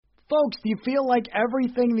Folks, do you feel like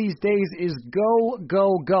everything these days is go,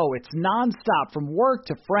 go, go? It's nonstop from work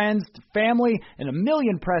to friends to family and a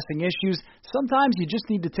million pressing issues. Sometimes you just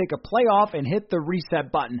need to take a play off and hit the reset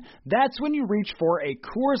button. That's when you reach for a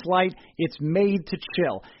Coors Light. It's made to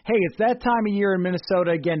chill. Hey, it's that time of year in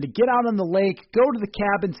Minnesota again to get out on the lake, go to the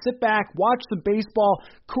cabin, sit back, watch some baseball.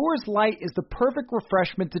 Coors Light is the perfect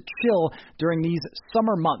refreshment to chill during these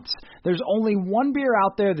summer months. There's only one beer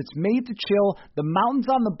out there that's made to chill. The mountains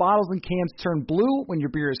on the bottles and cans turn blue when your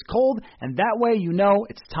beer is cold, and that way you know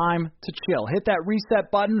it's time to chill. Hit that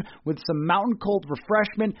reset button with some mountain cold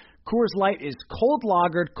refreshment. Coors Light is cold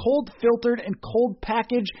lagered, cold filtered, and cold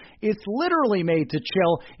packaged. It's literally made to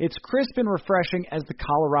chill. It's crisp and refreshing as the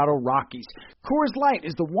Colorado Rockies. Coors Light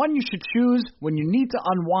is the one you should choose when you need to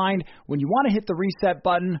unwind, when you want to hit the reset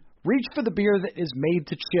button. Reach for the beer that is made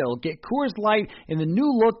to chill. Get Coors Light in the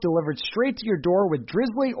new look delivered straight to your door with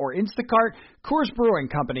Drizzly or Instacart. Coors Brewing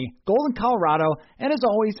Company, Golden, Colorado, and as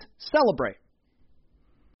always, celebrate.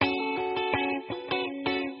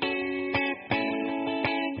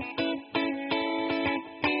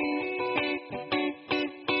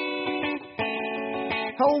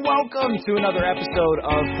 Hello, welcome to another episode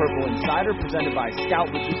of Purple Insider presented by Scout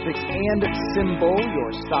Logistics and Symbol,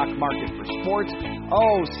 your stock market for sports.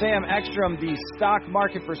 Oh, Sam Ekstrom, the stock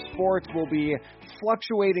market for sports will be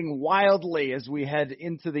fluctuating wildly as we head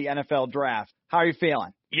into the NFL draft. How are you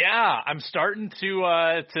feeling? Yeah, I'm starting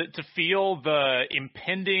to feel the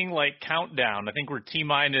impending countdown. I think we're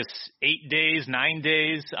T-minus 8 days, 9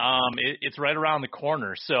 days. It's right around the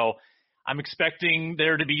corner. So I'm expecting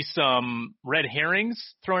there to be some red herrings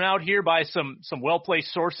thrown out here by some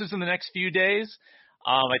well-placed sources in the next few days.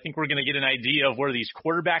 I think we're going to get an idea of where these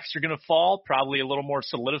quarterbacks are going to fall, probably a little more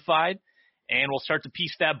solidified, and we'll start to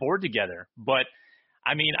piece that board together. But,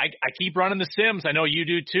 I mean, I keep running the Sims. I know you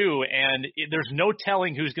do too, and there's no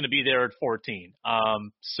telling who's going to be there at 14.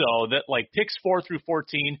 So that picks 4 through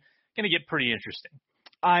 14 going to get pretty interesting.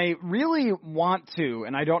 I really want to,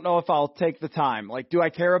 and I don't know if I'll take the time. Do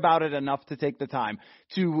I care about it enough to take the time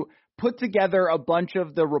to put together a bunch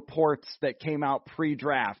of the reports that came out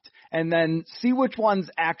pre-draft and then see which ones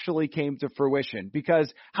actually came to fruition?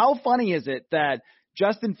 Because how funny is it that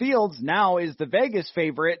Justin Fields now is the Vegas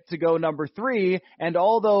favorite to go number 3, and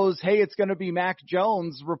all those, hey, it's going to be Mac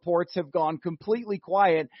Jones reports have gone completely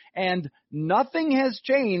quiet, and nothing has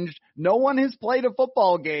changed. No one has played a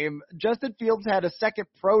football game. Justin Fields had a second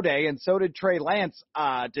pro day, and so did Trey Lance.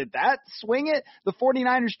 Did that swing it? The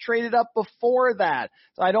 49ers traded up before that.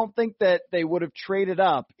 So I don't think that they would have traded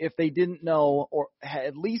up if they didn't know, or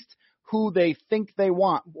at least who they think they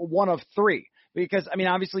want, one of 3. Because, I mean,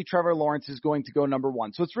 obviously Trevor Lawrence is going to go number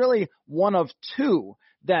 1. So it's really one of 2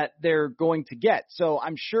 that they're going to get. So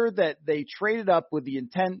I'm sure that they traded up with the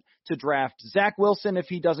intent to draft Zach Wilson if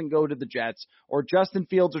he doesn't go to the Jets, or Justin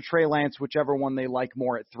Fields or Trey Lance, whichever one they like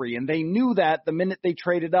more at 3. And they knew that the minute they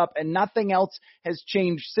traded up, and nothing else has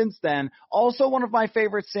changed since then. Also, one of my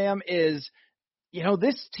favorites, Sam, is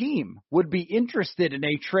this team would be interested in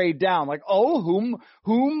a trade down.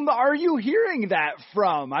 Whom are you hearing that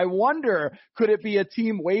from? I wonder, could it be a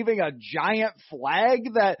team waving a giant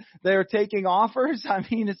flag that they're taking offers? I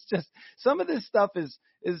mean, it's just, some of this stuff is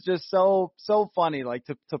just so funny,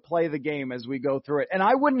 to play the game as we go through it. And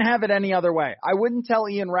I wouldn't have it any other way. I wouldn't tell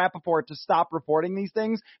Ian Rappaport to stop reporting these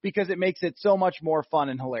things because it makes it so much more fun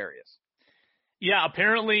and hilarious. Yeah,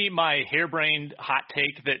 apparently my harebrained hot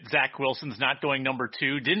take that Zach Wilson's not going number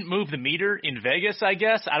 2 didn't move the meter in Vegas, I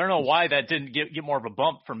guess. I don't know why that didn't get more of a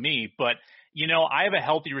bump from me, but, I have a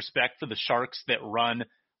healthy respect for the Sharks that run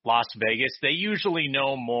Las Vegas. They usually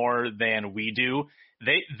know more than we do.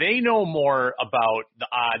 They know more about the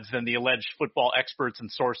odds than the alleged football experts and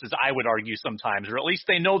sources, I would argue sometimes, or at least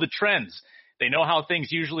they know the trends. They know how things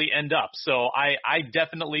usually end up. So I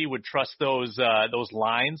definitely would trust those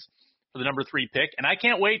lines for the number 3 pick. And I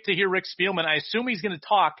can't wait to hear Rick Spielman. I assume he's going to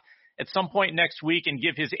talk at some point next week and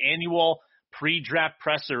give his annual pre-draft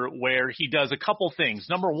presser where he does a couple things.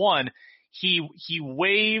 Number 1, he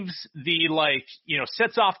waves the,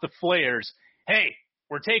 sets off the flares. Hey,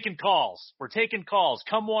 we're taking calls. We're taking calls.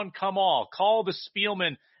 Come one, come all. Call the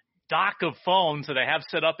Spielman dock of phones that I have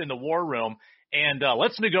set up in the war room, and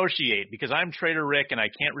let's negotiate because I'm Trader Rick and I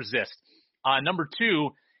can't resist. Number 2,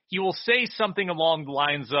 he will say something along the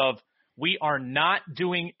lines of, we are not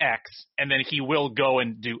doing X, and then he will go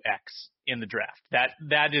and do X in the draft.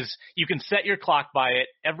 That is, you can set your clock by it.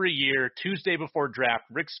 Every year, Tuesday before draft,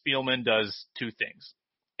 Rick Spielman does 2 things.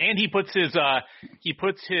 And he puts his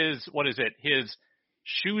his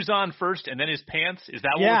shoes on first and then his pants. Is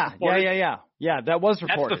that what was reported? Yeah, that was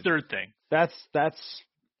reported. That's the 3rd thing. That's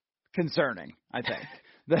concerning, I think.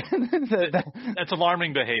 That's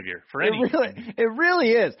alarming behavior for any. It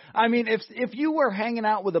really is. I mean, if you were hanging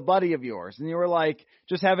out with a buddy of yours and you were like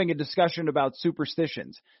just having a discussion about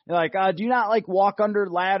superstitions, you're like, do you not like walk under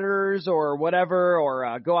ladders or whatever,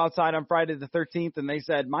 or go outside on Friday the 13th? And they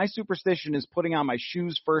said, my superstition is putting on my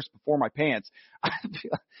shoes first before my pants. I'd be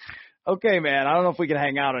like, okay, man, I don't know if we can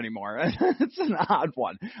hang out anymore. It's an odd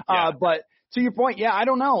one. Yeah. But to your point, yeah, I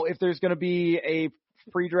don't know if there's going to be a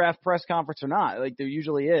pre-draft press conference or not. Like there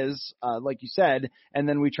usually is, like you said, and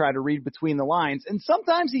then we try to read between the lines. And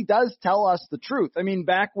sometimes he does tell us the truth. I mean,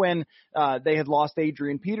 back when they had lost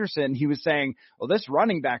Adrian Peterson, he was saying, well, this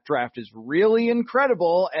running back draft is really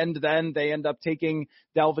incredible. And then they end up taking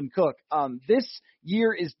Dalvin Cook. This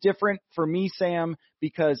year is different for me, Sam,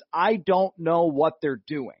 because I don't know what they're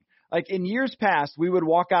doing. Like in years past, we would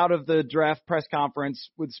walk out of the draft press conference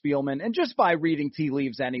with Spielman, and just by reading tea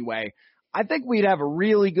leaves anyway, I think we'd have a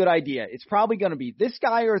really good idea. It's probably going to be this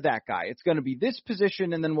guy or that guy. It's going to be this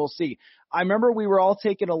position, and then we'll see. I remember we were all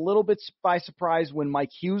taken a little bit by surprise when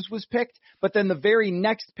Mike Hughes was picked, but then the very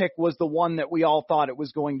next pick was the one that we all thought it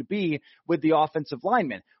was going to be with the offensive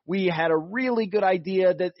lineman. We had a really good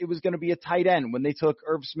idea that it was going to be a tight end when they took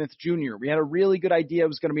Irv Smith Jr. We had a really good idea it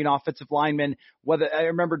was going to be an offensive lineman. Whether I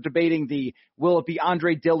remember debating will it be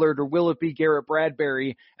Andre Dillard or will it be Garrett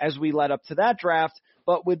Bradbury as we led up to that draft.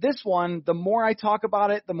 But with this one, the more I talk about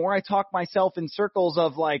it, the more I talk myself in circles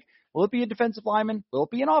of like, will it be a defensive lineman? Will it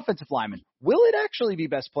be an offensive lineman? Will it actually be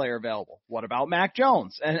best player available? What about Mac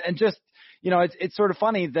Jones? And just, it's sort of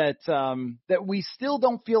funny that that we still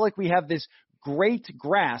don't feel like we have this great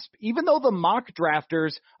grasp, even though the mock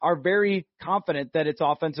drafters are very confident that it's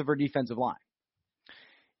offensive or defensive line.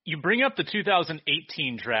 You bring up the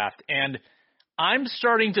 2018 draft, and I'm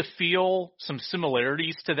starting to feel some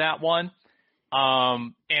similarities to that one.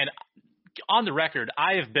 And on the record,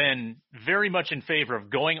 I have been very much in favor of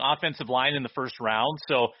going offensive line in the first round.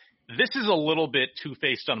 So this is a little bit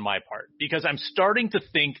two-faced on my part because I'm starting to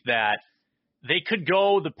think that they could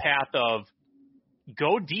go the path of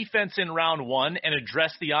go defense in round 1 and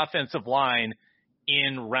address the offensive line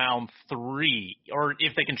in round 3, or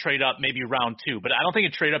if they can trade up, maybe round 2. But I don't think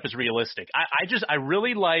a trade up is realistic. I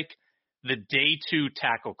really like the day 2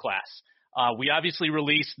 tackle class. We obviously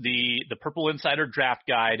released the Purple Insider Draft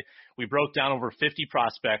Guide. We broke down over 50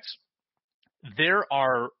 prospects. There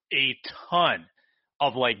are a ton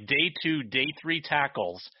of like day 2, day 3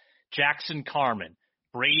 tackles. Jackson Carman,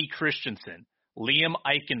 Brady Christensen, Liam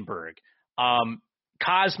Eichenberg,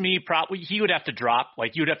 Cosme, probably he would have to drop.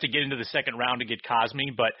 Like you would have to get into the second round to get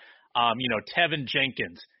Cosme, but Tevin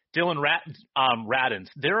Jenkins, Dylan Radins.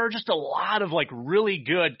 There are just a lot of like really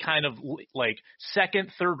good kind of like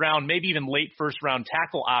second, third round, maybe even late first round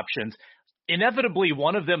tackle options. Inevitably,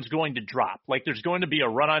 one of them's going to drop. Like there's going to be a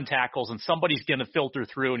run on tackles and somebody's going to filter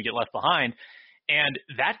through and get left behind. And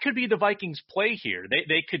that could be the Vikings' play here.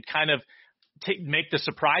 They could kind of make the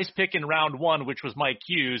surprise pick in round 1, which was Mike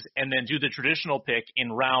Hughes, and then do the traditional pick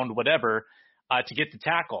in round whatever to get the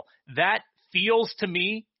tackle. That feels to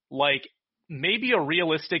me like maybe a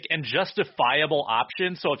realistic and justifiable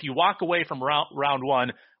option. So if you walk away from round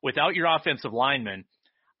 1 without your offensive lineman,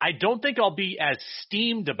 I don't think I'll be as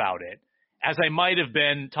steamed about it as I might have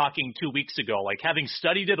been talking 2 weeks ago. Like having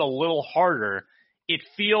studied it a little harder, it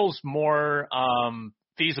feels more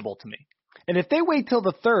feasible to me. And if they wait till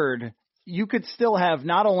the 3rd, you could still have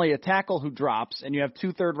not only a tackle who drops, and you have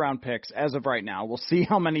 2 third-round picks as of right now. We'll see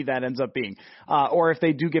how many that ends up being. Or if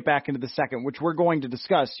they do get back into the second, which we're going to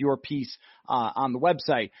discuss your piece on the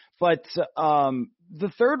website. But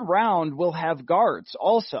the 3rd round will have guards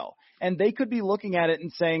also. And they could be looking at it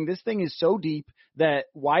and saying, this thing is so deep that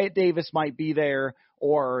Wyatt Davis might be there,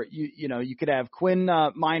 or you could have Quinn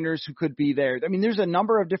Miners who could be there. I mean, there's a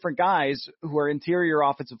number of different guys who are interior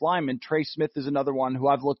offensive linemen. Trey Smith is another one who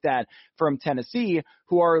I've looked at from Tennessee,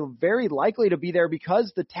 who are very likely to be there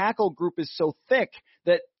because the tackle group is so thick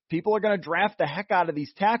that people are going to draft the heck out of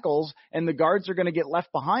these tackles, and the guards are going to get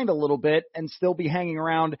left behind a little bit and still be hanging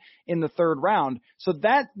around in the 3rd round. So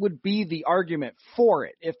that would be the argument for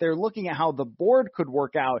it if they're looking at how the board could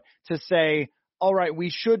work out to say, all right, we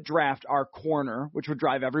should draft our corner, which would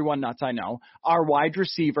drive everyone nuts, I know, our wide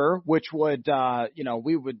receiver, which would,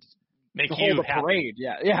 we would Make hold you a happy. parade.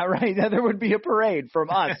 Yeah, right. There would be a parade from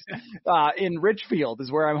us in Richfield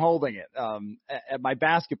is where I'm holding it at my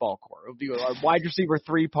basketball court. It'll be a wide receiver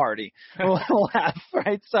 3 party. We'll have,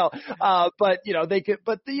 right? So, but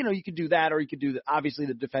you could do that, or you could do obviously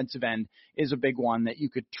the defensive end is a big one that you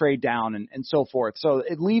could trade down and so forth. So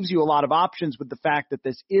it leaves you a lot of options with the fact that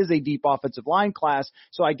this is a deep offensive line class.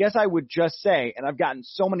 So I guess I would just say, and I've gotten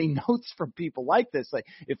so many notes from people like this, like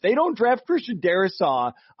if they don't draft Christian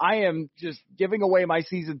Darrisaw, I am just giving away my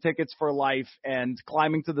season tickets for life and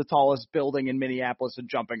climbing to the tallest building in Minneapolis and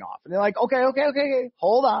jumping off. And they're like, okay,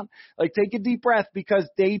 hold on. Like, take a deep breath, because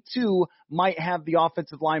day 2 might have the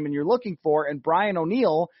offensive lineman you're looking for. And Brian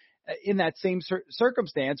O'Neill, in that same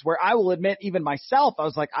circumstance, where I will admit, even myself, I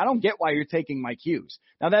was like, I don't get why you're taking Mike Hughes.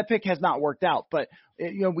 Now, that pick has not worked out, but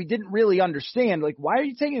we didn't really understand, like, why are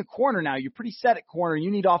you taking a corner now? You're pretty set at corner. You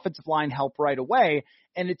need offensive line help right away.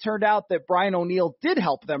 And it turned out that Brian O'Neill did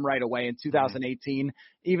help them right away in 2018,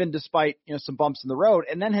 even despite, some bumps in the road,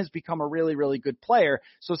 and then has become a really, really good player.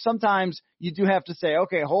 So sometimes you do have to say,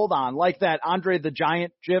 okay, hold on. Like that Andre the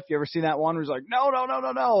Giant GIF. You ever seen that one where he's like, no.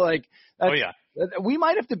 Like, oh yeah. We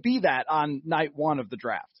might have to be that on night 1 of the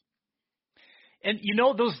draft. And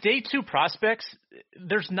those day 2 prospects,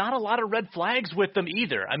 there's not a lot of red flags with them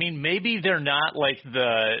either. I mean, maybe they're not like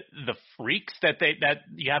the freaks that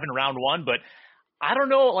you have in round 1, but I don't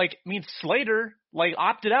know. Like, I mean, Slater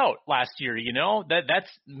opted out last year. That's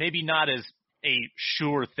maybe not as a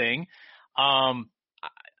sure thing.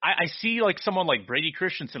 I see like someone like Brady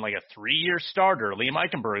Christensen, like a 3-year starter, Liam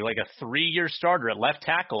Eichenberg, like a 3-year starter at left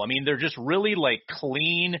tackle. I mean, they're just really like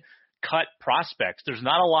clean cut prospects. There's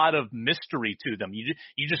not a lot of mystery to them.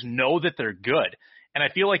 You just know that they're good. And I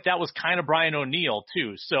feel like that was kind of Brian O'Neill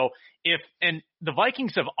too. So and the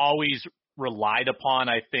Vikings have always relied upon,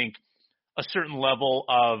 I think, a certain level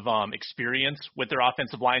of experience with their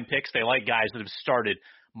offensive line picks. They like guys that have started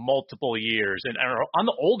multiple years and are on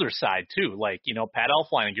the older side too. Like, Pat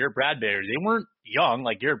Elflein and Garrett Bradbury, they weren't young.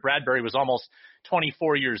 Like Garrett Bradbury was almost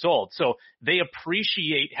 24 years old. So they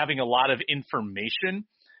appreciate having a lot of information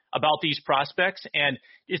about these prospects, and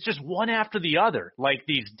it's just one after the other. Like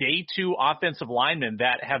these day 2 offensive linemen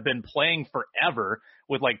that have been playing forever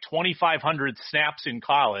with like 2,500 snaps in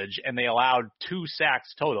college, and they allowed 2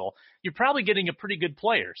 sacks total. You're probably getting a pretty good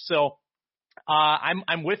player. So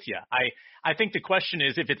I'm with you. I think the question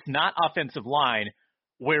is, if it's not offensive line,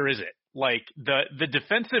 where is it? Like the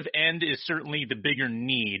defensive end is certainly the bigger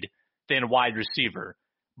need than wide receiver,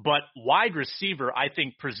 but wide receiver I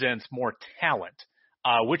think presents more talent.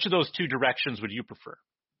 Which of those 2 directions would you prefer?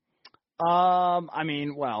 I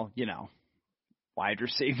mean, well, wide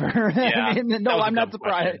receiver. Yeah, I'm not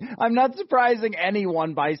surprised. I'm not surprising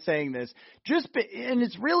anyone by saying this. And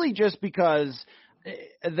it's really just because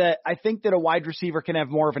that I think that a wide receiver can have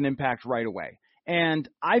more of an impact right away. And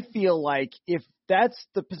I feel like if that's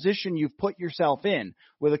the position you've put yourself in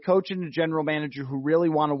with a coach and a general manager who really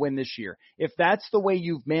want to win this year, if that's the way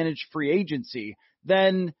you've managed free agency,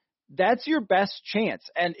 then that's your best chance.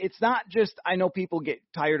 And it's not just, I know people get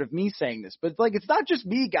tired of me saying this, but it's not just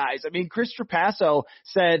me, guys. I mean, Chris Trapasso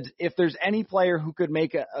said if there's any player who could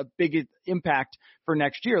make a big impact for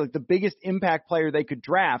next year, like the biggest impact player they could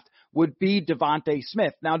draft would be Devontae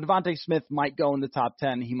Smith. Now, Devontae Smith might go in the top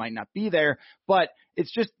 10. He might not be there, but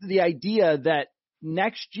it's just the idea that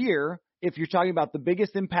next year, if you're talking about the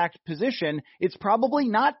biggest impact position, it's probably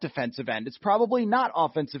not defensive end. It's probably not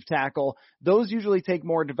offensive tackle. Those usually take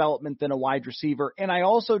more development than a wide receiver. And I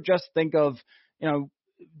also just think of,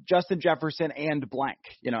 Justin Jefferson and blank,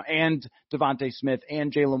 and Devontae Smith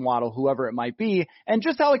and Jalen Waddle, whoever it might be, and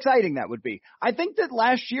just how exciting that would be. I think that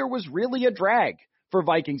last year was really a drag for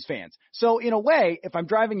Vikings fans. So in a way, if I'm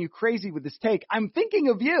driving you crazy with this take, I'm thinking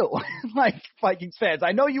of you, like Vikings fans.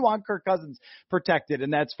 I know you want Kirk Cousins protected,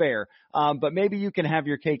 and that's fair. But maybe you can have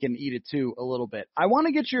your cake and eat it too a little bit. I want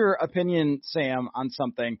to get your opinion, Sam, on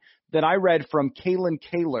something that I read from Kaylin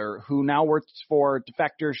Kaler, who now works for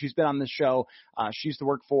Defector. She's been on this show. She used to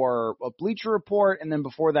work for Bleacher Report, and then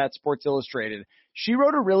before that, Sports Illustrated. She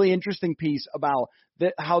wrote a really interesting piece about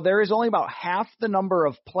how there is only about half the number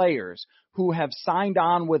of players who have signed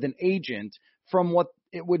on with an agent from what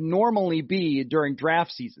it would normally be during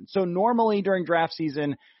draft season. So normally during draft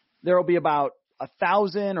season, there will be about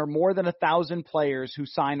 1,000 or more than 1,000 players who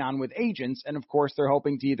sign on with agents. And of course, they're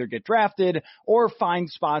hoping to either get drafted or find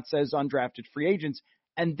spots as undrafted free agents.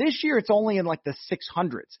 And this year, it's only in like the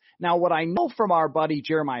 600s. Now, what I know from our buddy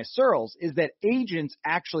Jeremiah Searles is that agents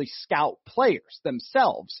actually scout players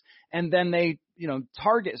themselves, and then they,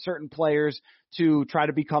 target certain players to try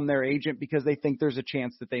to become their agent because they think there's a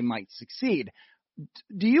chance that they might succeed.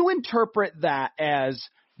 Do you interpret that as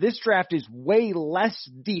this draft is way less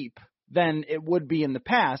deep than it would be in the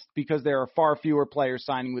past because there are far fewer players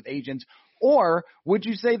signing with agents? Or would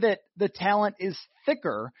you say that the talent is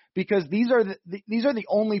thicker because these are the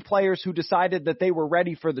only players who decided that they were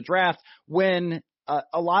ready for the draft when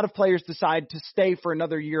a lot of players decide to stay for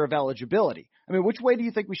another year of eligibility? I mean, which way do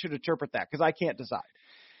you think we should interpret that? Because I can't decide.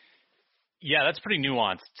 Yeah, that's pretty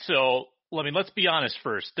nuanced. So, let's be honest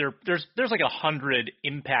first. There's like 100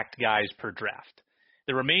 impact guys per draft.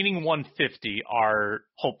 The remaining 150 are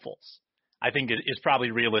hopefuls, I think is probably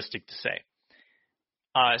realistic to say.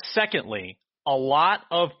 Secondly, a lot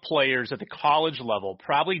of players at the college level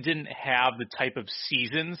probably didn't have the type of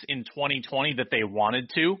seasons in 2020 that they wanted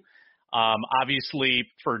to. Obviously,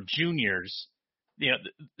 for juniors,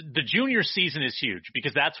 the junior season is huge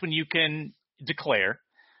because that's when you can declare.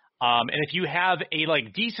 And if you have a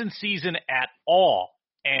decent season at all,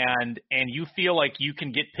 and you feel like you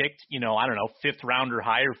can get picked, I don't know, 5th round or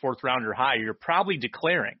higher, 4th round or higher, you're probably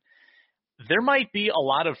declaring. There might be a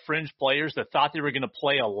lot of fringe players that thought they were going to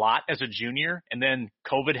play a lot as a junior, and then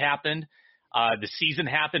COVID happened, the season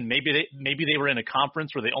happened. Maybe they were in a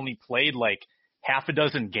conference where they only played like half a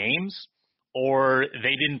dozen games, or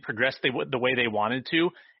they didn't progress the way they wanted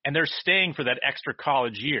to, and they're staying for that extra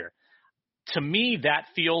college year. To me, that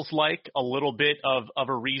feels like a little bit of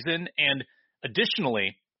a reason. And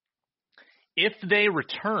additionally, if they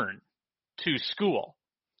return to school,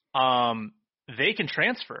 they can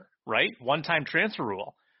transfer, right? One-time transfer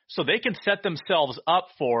rule. So they can set themselves up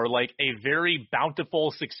for like a very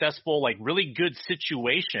bountiful, successful, like really good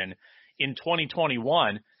situation in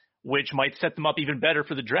 2021, which might set them up even better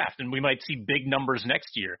for the draft. And we might see big numbers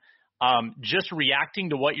next year. Just reacting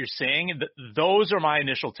to what you're saying, those are my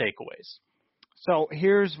initial takeaways. So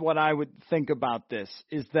here's what I would think about this,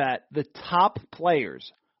 is that the top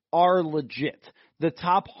players are legit. The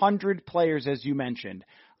top 100 players, as you mentioned,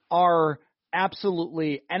 are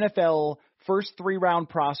absolutely NFL first 3-round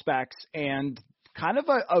prospects and kind of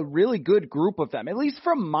a really good group of them, at least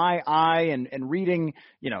from my eye and reading,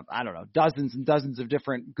 I don't know, dozens and dozens of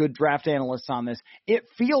different good draft analysts on this. It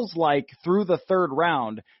feels like through the 3rd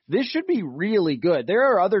round, this should be really good.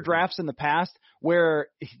 There are other drafts in the past where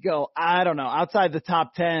you go, I don't know, outside the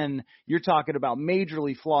top 10, you're talking about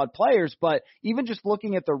majorly flawed players, but even just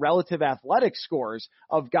looking at the relative athletic scores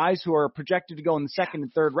of guys who are projected to go in the 2nd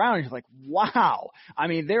and 3rd round, you're like, wow. I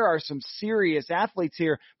mean, there are some serious athletes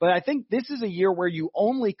here, but I think this is a year where you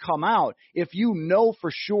only come out if you know for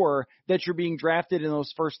sure that you're being drafted in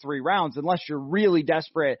those first 3 rounds, unless you're really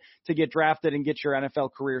desperate to get drafted and get your NFL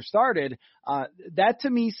career started. That to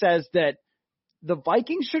me says that the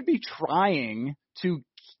Vikings should be trying to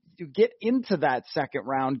get into that 2nd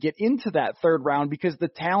round, get into that 3rd round, because the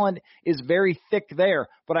talent is very thick there.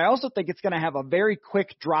 But I also think it's going to have a very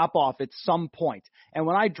quick drop off at some point. And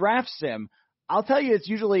when I draft sim, I'll tell you, it's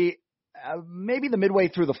usually maybe the midway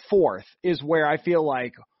through the 4th is where I feel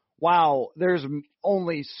like, wow, there's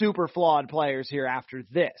only super flawed players here after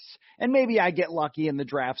this. And maybe I get lucky in the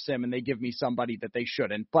draft sim and they give me somebody that they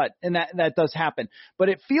shouldn't, and that does happen. But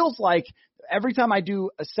it feels like every time I do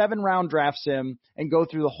a 7-round draft sim and go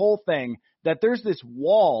through the whole thing, that there's this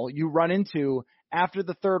wall you run into after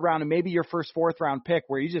the 3rd round and maybe your first 4th round pick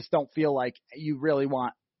where you just don't feel like you really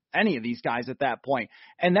want any of these guys at that point.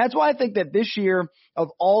 And that's why I think that this year of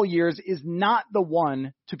all years is not the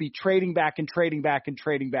one to be trading back and trading back and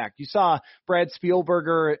trading back. You saw Brad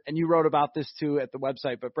Spielberger, and you wrote about this too at the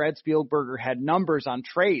website, but Brad Spielberger had numbers on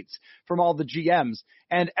trades from all the GMs,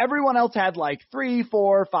 and everyone else had like 3,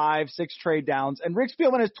 4, 5, 6 trade downs, and Rick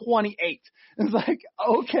Spielman has 28. It's like,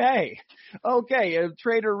 okay,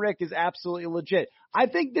 Trader Rick is absolutely legit. I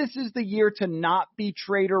think this is the year to not be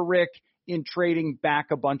Trader Rick in trading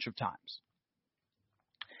back a bunch of times.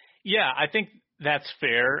 Yeah, I think that's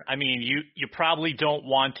fair. I mean, you probably don't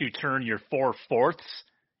want to turn your 4/4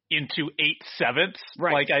 into 8/7.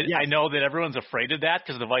 Right. I know that everyone's afraid of that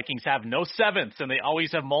because the Vikings have no 7ths and they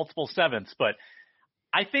always have multiple 7ths. But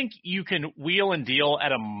I think you can wheel and deal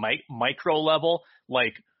at a micro level,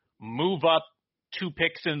 like move up 2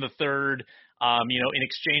 picks in the 3rd, in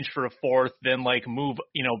exchange for a 4th, then like move,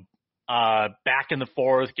 back in the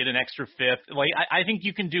 4th, get an extra 5th. Like I think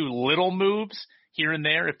you can do little moves here and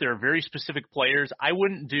there if there are very specific players. I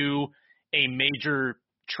wouldn't do a major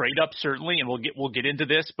trade up, certainly, and we'll get into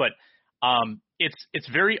this, but it's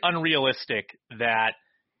very unrealistic that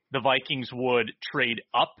the Vikings would trade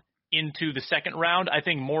up into the 2nd round. I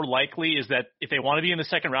think more likely is that if they want to be in the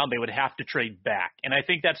 2nd round, they would have to trade back. And I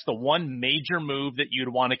think that's the one major move that you'd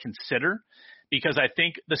want to consider, because I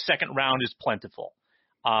think the 2nd round is plentiful.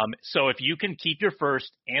 So if you can keep your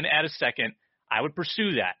 1st and add a 2nd, I would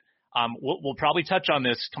pursue that. We'll probably touch on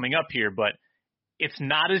this coming up here, but it's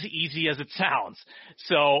not as easy as it sounds.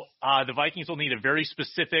 So the Vikings will need a very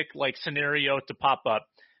specific scenario to pop up.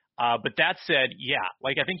 But that said, yeah,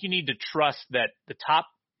 I think you need to trust that the top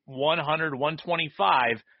 100,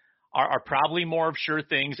 125 are probably more of sure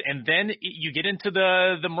things. And then you get into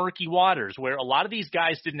the murky waters where a lot of these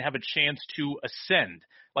guys didn't have a chance to ascend.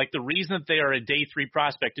 The reason that they are a day 3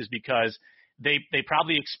 prospect is because they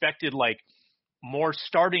probably expected more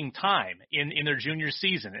starting time in their junior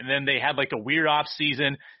season. And then they had a weird off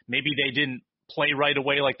season. Maybe they didn't play right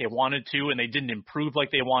away like they wanted to, and they didn't improve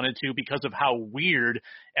like they wanted to because of how weird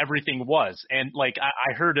everything was. And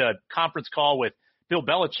I heard a conference call with Bill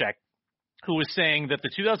Belichick, who was saying that the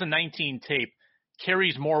 2019 tape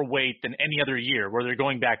carries more weight than any other year, where they're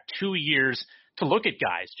going back 2 years to look at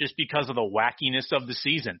guys just because of the wackiness of the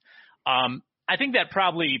season. I think that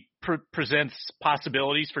probably presents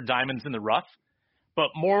possibilities for diamonds in the rough,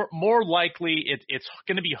 but more likely it's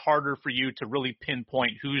going to be harder for you to really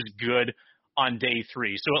pinpoint who's good on day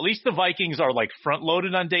 3. So at least the Vikings are front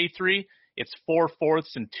loaded on day 3. It's 4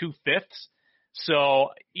 fourths and 2 fifths.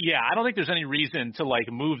 So yeah, I don't think there's any reason to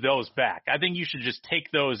move those back. I think you should just take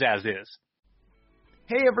those as is.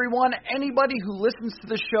 Hey everyone, anybody who listens to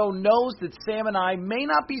the show knows that Sam and I may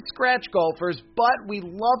not be scratch golfers, but we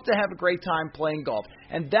love to have a great time playing golf.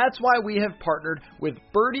 And that's why we have partnered with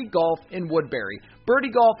Birdie Golf in Woodbury.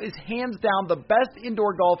 Birdie Golf is hands down the best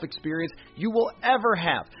indoor golf experience you will ever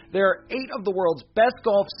have. There are 8 of the world's best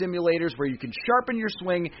golf simulators where you can sharpen your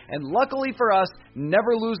swing and, luckily for us,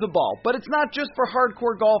 never lose a ball. But it's not just for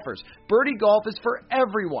hardcore golfers. Birdie Golf is for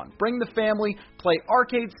everyone. Bring the family, play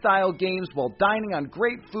arcade-style games while dining on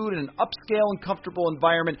great food in an upscale and comfortable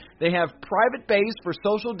environment. They have private bays for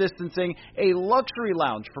social distancing, a luxury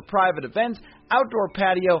lounge for private events, outdoor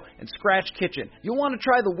patio, and scratch kitchen. You'll want to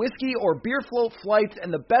try the whiskey or beer float flights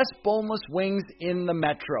and the best boneless wings in the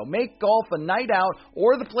metro. Make golf a night out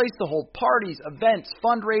or the place to hold parties, events,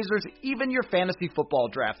 fundraisers, even your fantasy football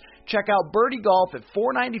draft. Check out Birdie Golf at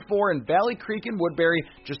 494 in Valley Creek in Woodbury,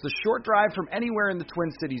 just a short drive from anywhere in the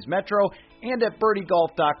Twin Cities metro, and at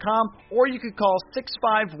birdiegolf.com, or you could call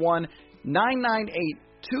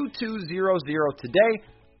 651-998-2200 today.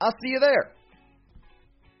 I'll see you there.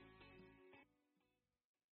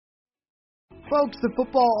 Folks, the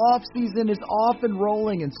football offseason is off and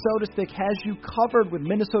rolling, and SodaStick has you covered with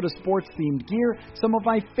Minnesota sports-themed gear. Some of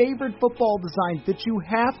my favorite football designs that you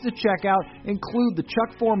have to check out include the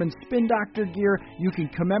Chuck Foreman Spin Doctor gear. You can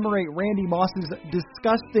commemorate Randy Moss's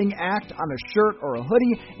disgusting act on a shirt or a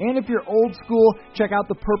hoodie. And if you're old school, check out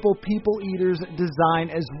the Purple People Eaters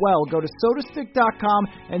design as well. Go to sodastick.com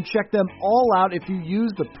and check them all out. If you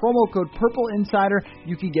use the promo code Purple Insider,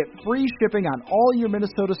 you can get free shipping on all your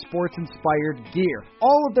Minnesota sports-inspired gear.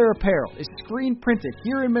 All of their apparel is screen printed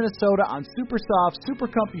here in Minnesota on super soft, super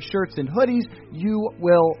comfy shirts and hoodies. You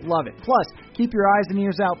will love it. Plus, keep your eyes and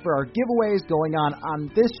ears out for our giveaways going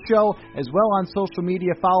on this show, as well on social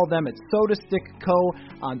media. Follow them at SodaStick Co.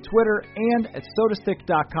 on Twitter and at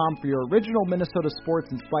sodastick.com for your original Minnesota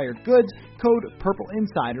sports inspired goods. Code Purple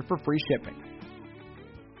Insider for free shipping.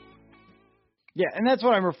 Yeah, and that's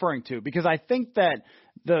what I'm referring to, because I think that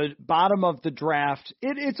the bottom of the draft,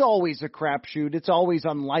 it's always a crapshoot. It's always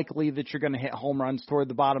unlikely that you're going to hit home runs toward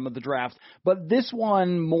the bottom of the draft. But this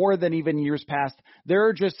one, more than even years past, there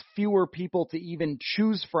are just fewer people to even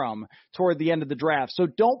choose from toward the end of the draft. So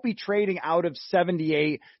don't be trading out of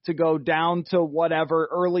 78 to go down to whatever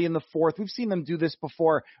early in the 4th. We've seen them do this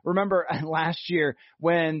before. Remember last year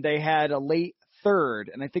when they had a late 3rd,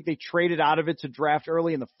 and I think they traded out of it to draft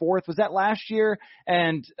early in the 4th. Was that last year?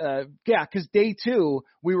 And because day 2,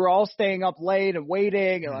 we were all staying up late and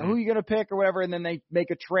waiting, who are you going to pick or whatever, and then they make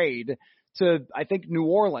a trade to, I think, New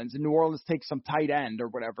Orleans, and New Orleans takes some tight end or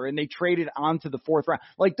whatever, and they traded onto the 4th round.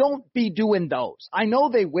 Don't be doing those. I know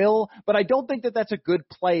they will, but I don't think that that's a good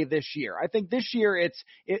play this year. I think this year it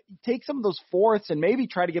take some of those 4ths and maybe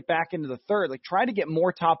try to get back into the 3rd. Try to get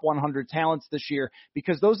more top 100 talents this year,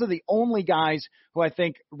 because those are the only guys who I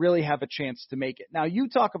think really have a chance to make it. Now, you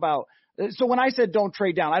talk about, so when I said don't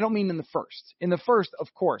trade down, I don't mean in the 1st. In the 1st,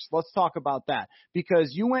 of course, let's talk about that,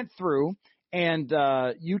 because you went through and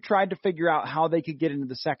you tried to figure out how they could get into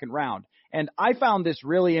the 2nd round. And I found this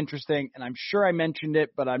really interesting, and I'm sure I mentioned it,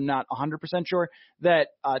 but I'm not 100% sure, that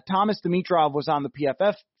Thomas Dimitrov was on the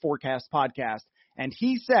PFF Forecast podcast, and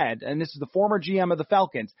he said, and this is the former GM of the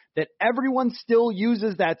Falcons, that everyone still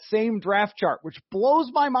uses that same draft chart, which blows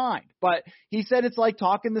my mind. But he said it's like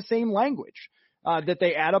talking the same language. That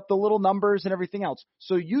they add up the little numbers and everything else.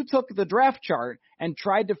 So you took the draft chart and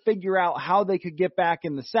tried to figure out how they could get back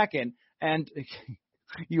in the 2nd. And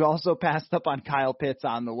You also passed up on Kyle Pitts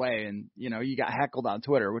on the way, and you got heckled on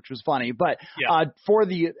Twitter, which was funny. But for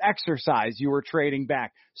the exercise, you were trading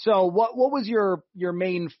back. So what was your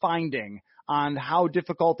main finding on how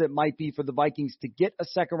difficult it might be for the Vikings to get a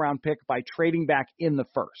second-round pick by trading back in the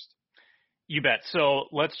first? You bet. So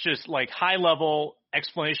let's just high-level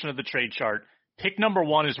explanation of the trade chart. Pick number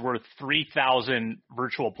 1 is worth 3,000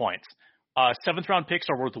 virtual points. Seventh-round picks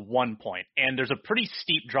are worth 1 point, and there's a pretty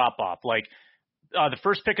steep drop-off. The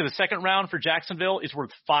first pick of the second round for Jacksonville is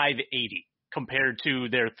worth 580 compared to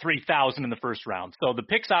their 3,000 in the first round. So the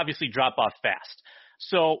picks obviously drop off fast.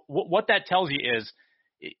 So what that tells you is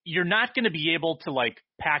you're not going to be able to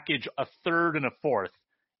package a third and a fourth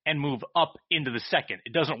and move up into the second.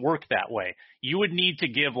 It doesn't work that way. You would need to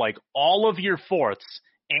give all of your fourths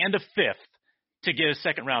and a fifth to get a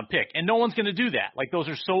second round pick. And no one's going to do that. Those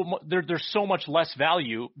are they're so much less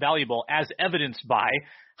valuable as evidenced by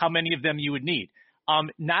how many of them you would need.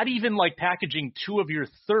 Not even packaging 2 of your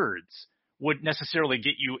thirds would necessarily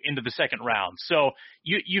get you into the second round. So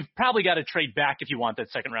you've probably got to trade back if you want that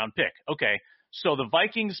second round pick. Okay. So the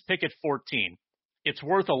Vikings pick at 14. It's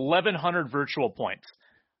worth 1,100 virtual points.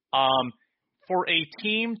 For a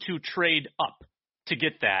team to trade up to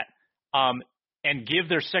get that, and give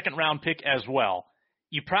their second round pick as well,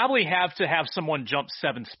 you probably have to have someone jump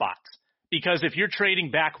 7 spots. Because if you're trading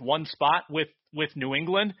back 1 spot with New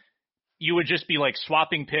England, you would just be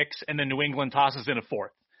swapping picks, and then New England tosses in a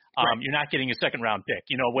fourth. Right. You're not getting a second round pick.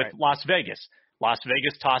 With Las Vegas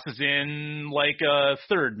tosses in a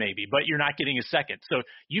third maybe, but you're not getting a second. So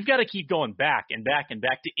you've got to keep going back and back and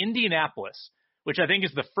back to Indianapolis, which I think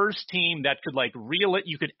is the first team that could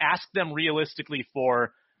you could ask them realistically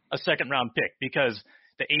for a second round pick, because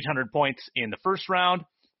the 800 points in the first round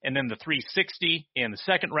and then the 360 in the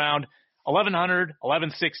second round, 1,100,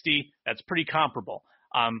 1,160, that's pretty comparable.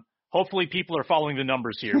 Hopefully people are following the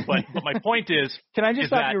numbers here, but my point is, can I just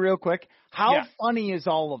stop you real quick? How funny is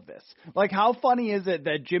all of this? How funny is it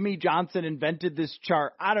that Jimmy Johnson invented this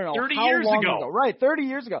chart? I don't know. 30 years ago. Right, 30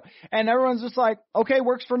 years ago. And everyone's just okay,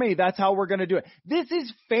 works for me. That's how we're going to do it. This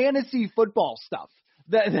is fantasy football stuff.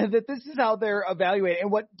 That this is how they're evaluating.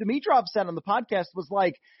 And what Dimitrov said on the podcast was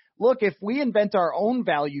look, if we invent our own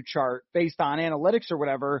value chart based on analytics or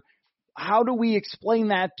whatever, how do we explain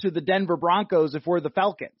that to the Denver Broncos if we're the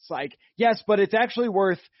Falcons? Yes, but it's actually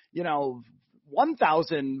worth,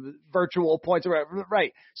 1,000 virtual points or whatever.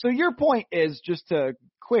 Right. So your point is, just to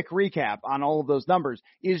quick recap on all of those numbers,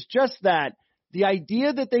 is just that the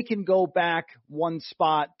idea that they can go back 1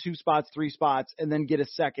 spot, 2 spots, 3 spots, and then get a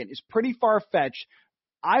second is pretty far-fetched.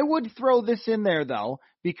 I would throw this in there, though,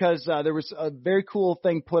 because there was a very cool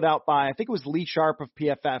thing put out by, I think it was Lee Sharp of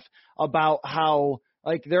PFF, about how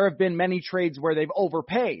there have been many trades where they've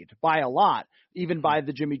overpaid by a lot, even by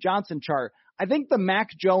the Jimmy Johnson chart. I think the Mac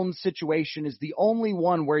Jones situation is the only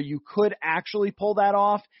one where you could actually pull that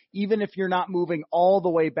off, even if you're not moving all the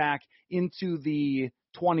way back into the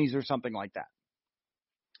 20s or something like that.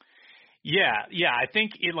 Yeah. I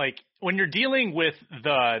think when you're dealing with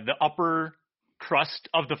the upper crust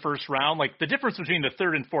of the first round, the difference between the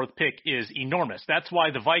third and fourth pick is enormous. That's why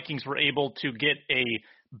the Vikings were able to get a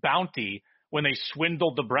bounty when they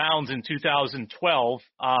swindled the Browns in 2012,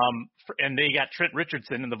 and they got Trent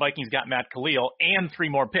Richardson, and the Vikings got Matt Khalil and 3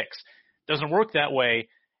 more picks. Doesn't work that way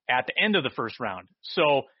at the end of the first round.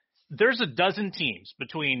 So there's a dozen teams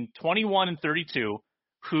between 21 and 32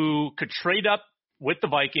 who could trade up with the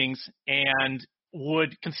Vikings and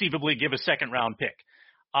would conceivably give a second round pick.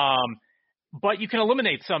 But you can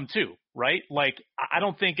eliminate some too, right? I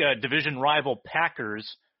don't think a division rival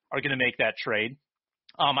Packers are going to make that trade.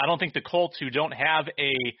 I don't think the Colts, who don't have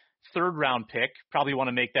a third round pick, probably want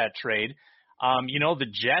to make that trade. The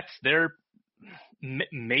Jets, they're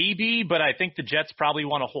maybe, but I think the Jets probably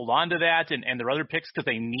want to hold on to that and their other picks because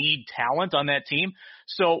they need talent on that team.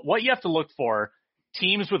 So what you have to look for,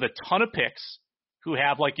 teams with a ton of picks who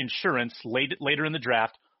have insurance later in the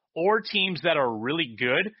draft, or teams that are really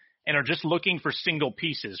good and are just looking for single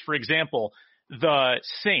pieces. For example, the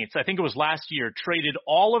Saints, I think it was last year, traded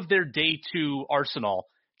all of their day 2 arsenal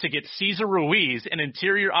to get Cesar Ruiz, an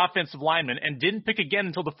interior offensive lineman, and didn't pick again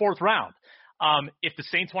until the 4th round. If the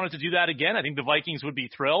Saints wanted to do that again, I think the Vikings would be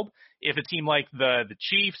thrilled. If a team like the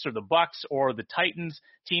Chiefs or the Bucks or the Titans,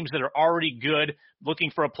 teams that are already good,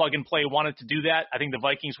 looking for a plug-and-play, wanted to do that, I think the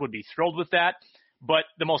Vikings would be thrilled with that. But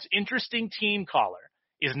the most interesting team caller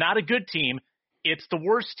is not a good team. It's the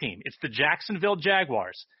worst team. It's the Jacksonville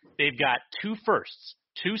Jaguars. They've got 2 firsts,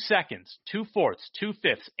 2 seconds, 2 fourths, 2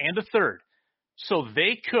 fifths, and a third. So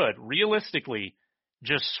they could realistically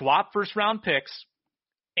just swap first-round picks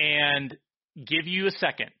and give you a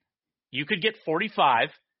second you could get 45,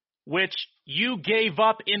 which you gave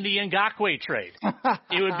up in the Ngakoue trade.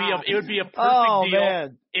 It would be a perfect deal.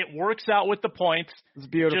 Man. It works out with the points. It's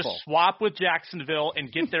beautiful. Just swap with Jacksonville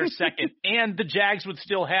and get their second, and the Jags would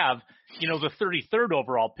still have, the 33rd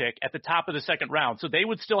overall pick at the top of the second round. So they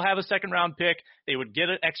would still have a second round pick. They would get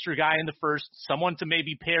an extra guy in the first, someone to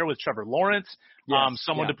maybe pair with Trevor Lawrence,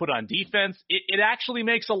 someone to put on defense. It actually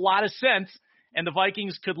makes a lot of sense, and the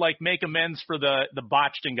Vikings could make amends for the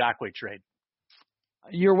botched Ngakoue trade.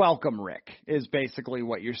 You're welcome, Rick, is basically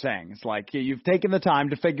what you're saying. It's like you've taken the time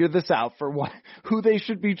to figure this out for who they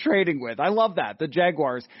should be trading with. I love that, the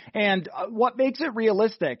Jaguars. And what makes it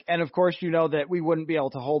realistic, and of course you know that we wouldn't be able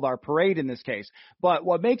to hold our parade in this case, but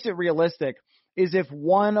what makes it realistic is if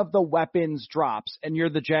one of the weapons drops and you're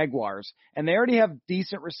the Jaguars, and they already have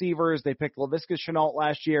decent receivers, they picked Laviska Shenault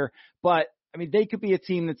last year, but I mean, they could be a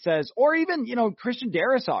team that says, or even, Christian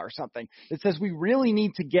Darrisaw or something that says we really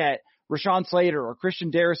need to get Rashawn Slater or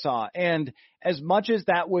Christian Darrisaw. And as much as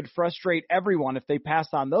that would frustrate everyone if they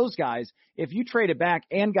passed on those guys, if you traded back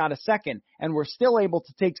and got a second and were still able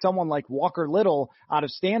to take someone like Walker Little out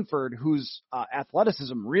of Stanford, whose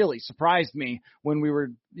athleticism really surprised me when we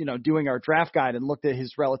were, doing our draft guide and looked at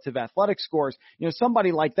his relative athletic scores,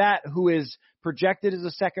 somebody like that who is projected as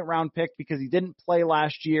a second round pick because he didn't play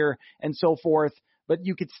last year and so forth, but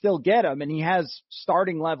you could still get him and he has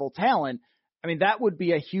starting level talent. I mean, that would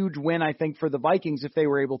be a huge win, I think, for the Vikings if they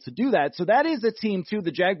were able to do that. So that is a team, too,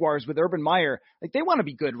 the Jaguars with Urban Meyer. They want to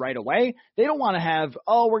be good right away. They don't want to have,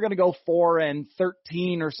 we're going to go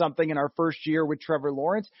 4-13 or something in our first year with Trevor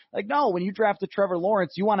Lawrence. No, when you draft a Trevor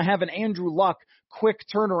Lawrence, you want to have an Andrew Luck quick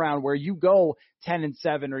turnaround where you go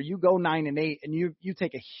 10-7 or you go 9-8 and you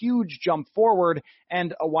take a huge jump forward,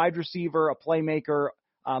 and a wide receiver, a playmaker,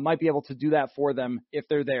 might be able to do that for them if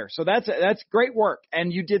they're there. So that's great work.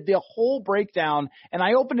 And you did the whole breakdown, and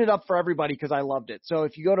I opened it up for everybody because I loved it. So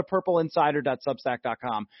if you go to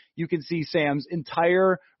purpleinsider.substack.com, you can see Sam's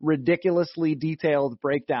entire ridiculously detailed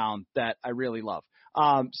breakdown that I really love.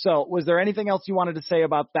 So was there anything else you wanted to say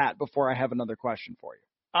about that before I have another question for you?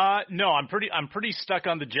 No, I'm pretty stuck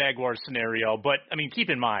on the Jaguars scenario, but I mean,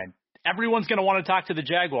 keep in mind, everyone's going to want to talk to the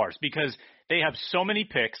Jaguars because they have so many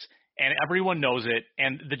picks. And everyone knows it.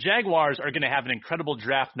 And the Jaguars are going to have an incredible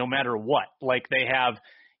draft no matter what. They have,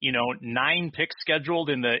 9 picks scheduled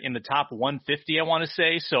in the top 150, I want to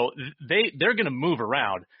say. So they're going to move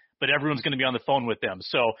around, but everyone's going to be on the phone with them.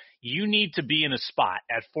 So you need to be in a spot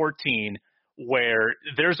at 14 where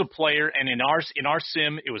there's a player, and in our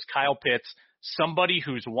sim, it was Kyle Pitts, somebody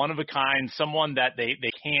who's one of a kind, someone that they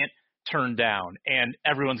can't turn down. And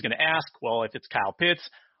everyone's going to ask, well, if it's Kyle Pitts,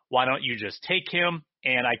 why don't you just take him?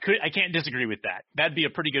 And I can't disagree with that. That'd be a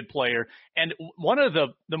pretty good player. And one of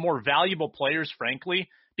the more valuable players, frankly,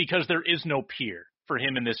 because there is no peer for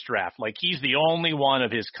him in this draft. He's the only one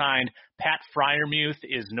of his kind. Pat Freiermuth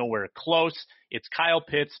is nowhere close. It's Kyle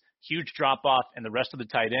Pitts, huge drop-off, and the rest of the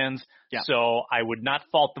tight ends. Yeah. So I would not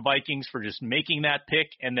fault the Vikings for just making that pick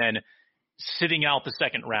and then sitting out the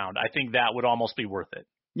second round. I think that would almost be worth it.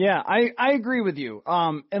 Yeah, I agree with you.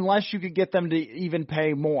 Unless you could get them to even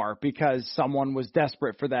pay more because someone was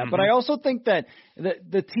desperate for that. Mm-hmm. But I also think that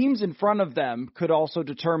the teams in front of them could also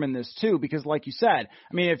determine this too, because like you said,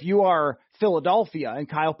 I mean, if you are Philadelphia and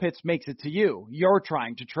Kyle Pitts makes it to you, you're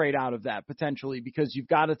trying to trade out of that potentially because you've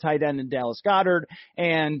got a tight end in Dallas Goedert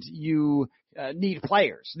and you need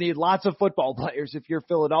players, need lots of football players if you're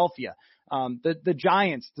Philadelphia. The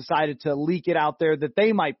Giants decided to leak it out there that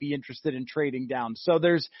they might be interested in trading down. So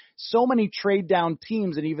there's so many trade down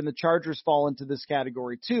teams, and even the Chargers fall into this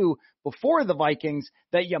category too, before the Vikings,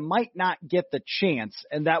 that you might not get the chance,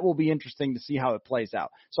 and that will be interesting to see how it plays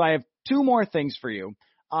out. So I have 2 more things for you.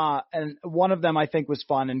 And one of them I think was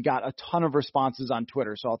fun and got a ton of responses on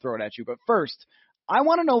Twitter, so I'll throw it at you. But first, I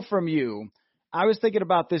want to know from you, I was thinking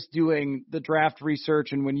about this doing the draft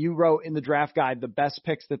research, and when you wrote in the draft guide the best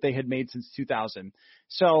picks that they had made since 2000.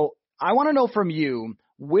 So I want to know from you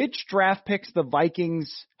which draft picks the Vikings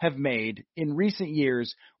have made in recent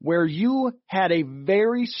years where you had a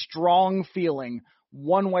very strong feeling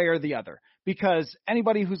one way or the other. Because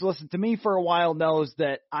anybody who's listened to me for a while knows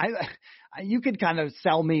that you could kind of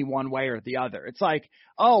sell me one way or the other. It's like,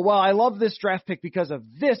 oh, well, I love this draft pick because of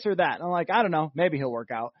this or that. And I'm like, I don't know, maybe he'll work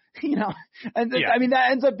out, And yeah. I mean, that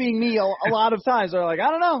ends up being me a lot of times. They're like, I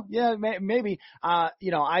don't know. Yeah, maybe. I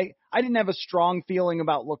didn't have a strong feeling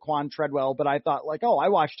about Laquan Treadwell, but I thought I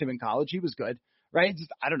watched him in college. He was good, right? Just,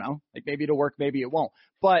 I don't know. Maybe it'll work, maybe it won't.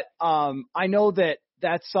 But I know that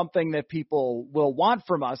that's something that people will want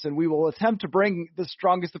from us, and we will attempt to bring the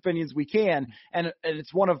strongest opinions we can. And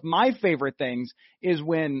it's one of my favorite things is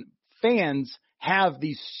when fans have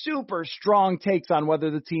these super strong takes on whether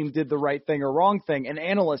the team did the right thing or wrong thing, and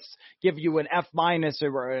analysts give you an F-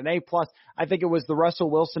 or an A+. I think it was the Russell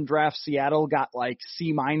Wilson draft. Seattle got like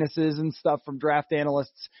C- and stuff from draft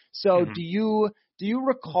analysts. So do you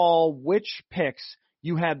recall which picks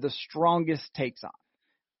you had the strongest takes on?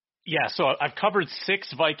 Yeah, so I've covered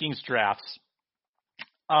 6 Vikings drafts.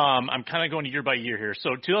 I'm kind of going year by year here.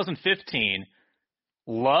 So 2015,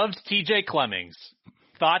 loved TJ Clemmings.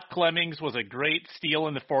 Thought Clemmings was a great steal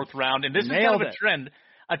in the 4th round. And this is kind of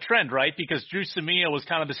a trend, right? Because Drew Samia was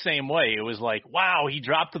kind of the same way. It was like, wow, he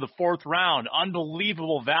dropped to the 4th round.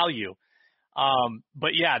 Unbelievable value.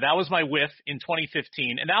 But yeah, that was my whiff in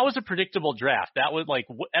 2015. And that was a predictable draft. That was like,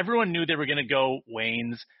 everyone knew they were going to go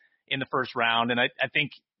Waynes in the 1st round. And I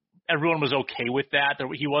think everyone was okay with that.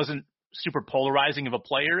 He wasn't super polarizing of a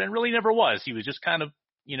player, and really never was. He was just kind of,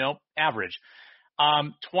 average.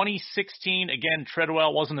 2016, again,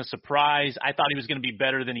 Treadwell wasn't a surprise. I thought he was going to be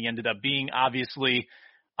better than he ended up being, obviously.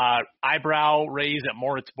 Eyebrow raise at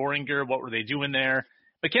Moritz Boringer. What were they doing there?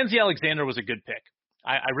 Mackenzie Alexander was a good pick.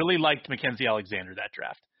 I really liked Mackenzie Alexander that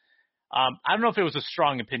draft. I don't know if it was a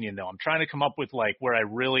strong opinion, though. I'm trying to come up with, like, where I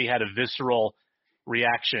really had a visceral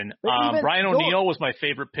reaction. Brian O'Neill was my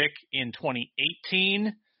favorite pick in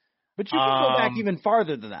 2018. But you can go back even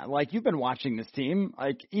farther than that. Like, you've been watching this team,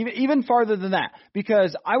 like even farther than that,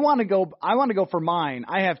 because I want to go for mine.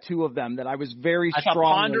 I have 2 of them that I was very strong. I thought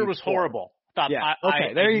Ponder was horrible.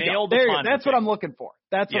 There you go. That's what I'm looking for.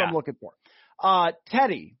 That's what I'm looking for.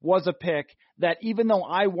 Teddy was a pick that, even though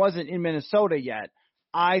I wasn't in Minnesota yet,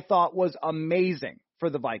 I thought was amazing for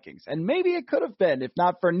the Vikings. And maybe it could have been, if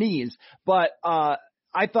not for knees. But I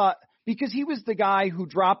thought, because he was the guy who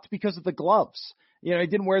dropped because of the gloves. He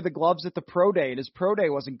didn't wear the gloves at the pro day, and his pro day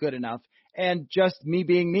wasn't good enough. And just me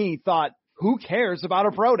being me thought, who cares about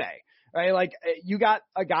a pro day? Right? Like, you got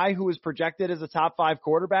a guy who was projected as a top 5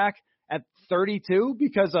 quarterback at 32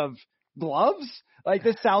 because of gloves. Like,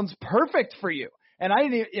 this sounds perfect for you. And I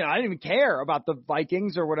didn't even care about the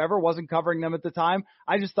Vikings or whatever. Wasn't covering them at the time.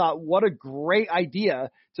 I just thought, what a great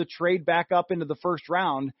idea to trade back up into the 1st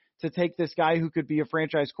round to take this guy who could be a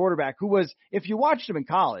franchise quarterback, who was, if you watched him in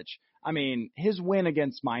college, I mean, his win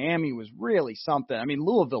against Miami was really something. I mean,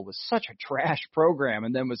 Louisville was such a trash program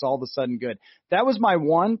and then was all of a sudden good. That was my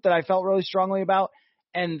one that I felt really strongly about,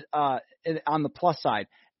 and on the plus side.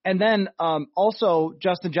 And then also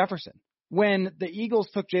Justin Jefferson. When the Eagles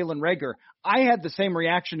took Jalen Reagor, I had the same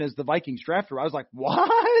reaction as the Vikings drafter. I was like, what?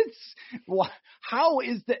 How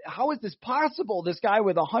is this possible? This guy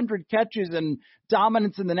with 100 catches and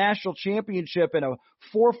dominance in the national championship and a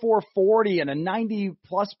 4.4 40 and a 90+%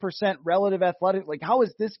 relative athletic. Like, how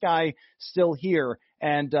is this guy still here?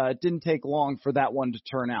 And it didn't take long for that one to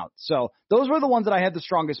turn out. So those were the ones that I had the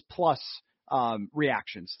strongest plus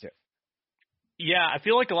reactions to. Yeah, I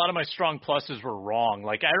feel like a lot of my strong pluses were wrong.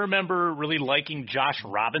 Like, I remember really liking Josh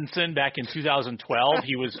Robinson back in 2012.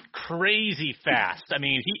 He was crazy fast. I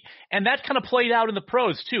mean, and that kind of played out in the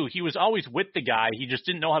pros too. He was always with the guy. He just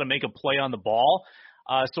didn't know how to make a play on the ball.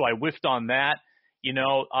 So I whiffed on that.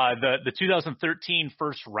 The 2013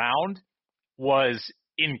 1st round was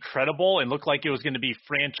incredible and looked like it was going to be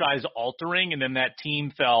franchise altering. And then that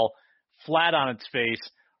team fell flat on its face.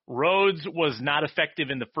 Rhodes was not effective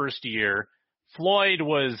in the 1st year. Floyd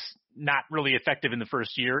was not really effective in the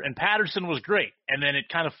 1st year, and Patterson was great. And then it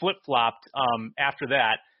kind of flip-flopped after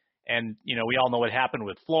that. And, we all know what happened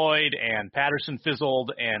with Floyd, and Patterson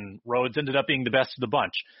fizzled, and Rhodes ended up being the best of the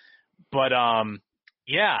bunch. But,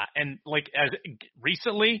 yeah, and like as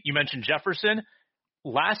recently, you mentioned Jefferson.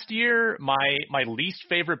 Last year, my least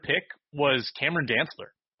favorite pick was Cameron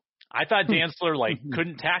Dantzler. I thought Dantzler,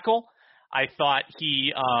 couldn't tackle. I thought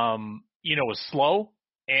he, was slow.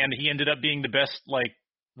 And he ended up being the best,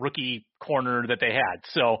 rookie corner that they had.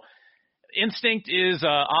 So instinct is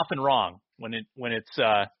often wrong when it's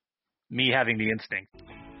me having the instinct.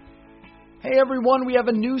 Hey everyone, we have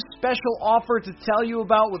a new special offer to tell you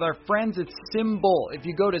about with our friends at SimBull. If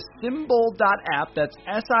you go to simbull.app, that's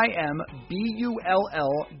SIMBULL.app,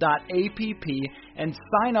 and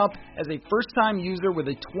sign up as a first-time user with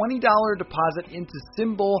a $20 deposit into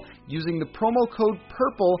SimBull using the promo code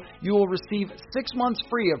PURPLE, you will receive 6 months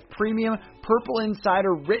free of premium Purple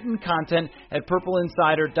Insider written content at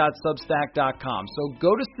purpleinsider.substack.com. So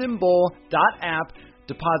go to simbull.app.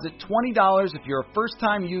 Deposit $20 if you're a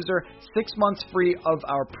first-time user, 6 months free of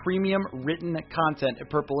our premium written content at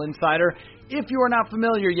Purple Insider. If you are not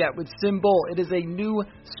familiar yet with SimBull, it is a new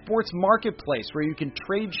sports marketplace where you can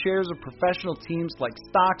trade shares of professional teams like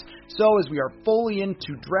stocks. So as we are fully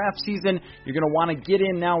into draft season, you're going to want to get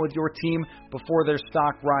in now with your team before their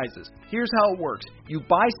stock rises. Here's how it works. You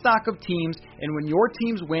buy stock of teams, and when your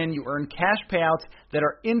teams win, you earn cash payouts that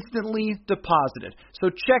are instantly deposited. So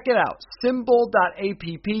check it out, SimBull.app.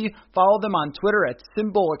 Follow them on Twitter at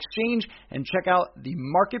SimBull Exchange, and check out the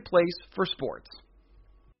marketplace for sports.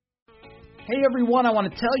 Hey everyone, I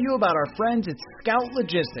want to tell you about our friends at Scout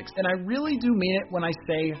Logistics, and I really do mean it when I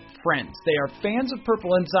say friends. They are fans of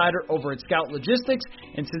Purple Insider over at Scout Logistics,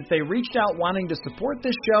 and since they reached out wanting to support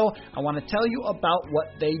this show, I want to tell you about what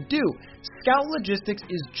they do. Scout Logistics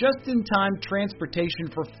is just-in-time transportation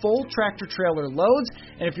for full tractor-trailer loads,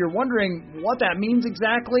 and if you're wondering what that means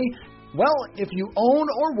exactly, well, if you own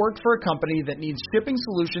or work for a company that needs shipping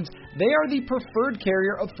solutions, they are the preferred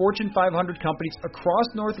carrier of Fortune 500 companies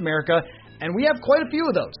across North America, and we have quite a few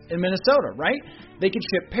of those in Minnesota, right? They can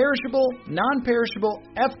ship perishable, non-perishable,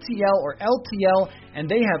 FTL, or LTL, and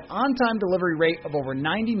they have on-time delivery rate of over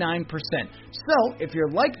 99%. So, if you're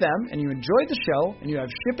like them and you enjoy the show and you have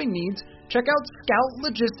shipping needs, check out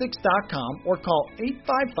scoutlogistics.com or call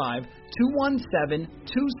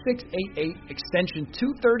 855-217-2688, extension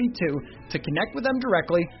 232, to connect with them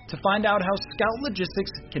directly to find out how Scout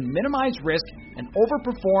Logistics can minimize risk and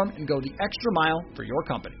overperform and go the extra mile for your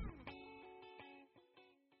company.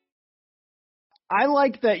 I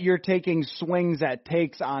like that you're taking swings at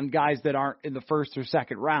takes on guys that aren't in the first or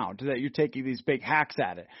second round, that you're taking these big hacks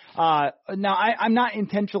at it. Now, I'm not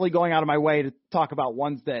intentionally going out of my way to talk about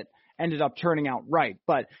ones that ended up turning out right,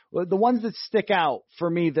 but the ones that stick out for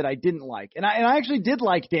me that I didn't like, and I actually did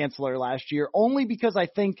like Dantzler last year, only because I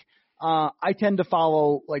think I tend to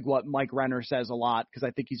follow like what Mike Renner says a lot, because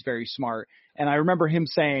I think he's very smart. And I remember him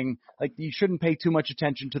saying, like, you shouldn't pay too much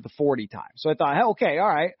attention to the 40 time. So I thought, hey, okay, all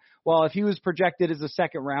right. Well, if he was projected as a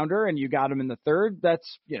second rounder and you got him in the third, that's,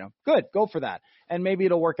 good. Go for that. And maybe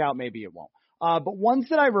it'll work out. Maybe it won't. But ones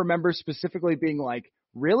that I remember specifically being like,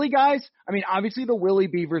 really, guys? I mean, obviously the Willie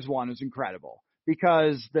Beavers one was incredible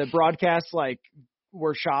because the broadcasts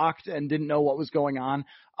were shocked and didn't know what was going on.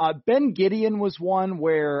 Ben Gideon was one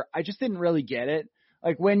where I just didn't really get it.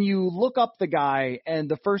 Like when you look up the guy and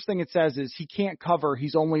the first thing it says is he can't cover,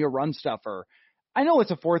 he's only a run stuffer. I know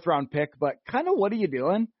it's a 4th round pick, but kind of what are you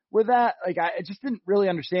doing with that? Like I just didn't really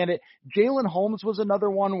understand it. Jalen Holmes was another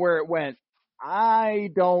one where it went, I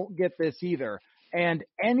don't get this either. And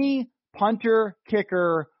any punter,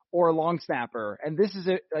 kicker, or long snapper, and this is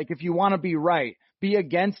it, like if you want to be right, be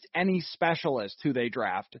against any specialist who they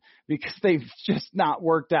draft because they've just not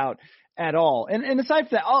worked out at all. And aside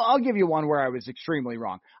from that, I'll give you one where I was extremely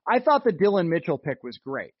wrong. I thought the Dylan Mitchell pick was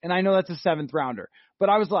great, and I know that's a 7th rounder, but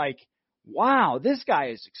I was like, wow, this guy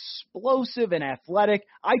is explosive and athletic.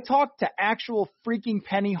 I talked to actual freaking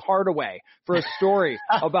Penny Hardaway for a story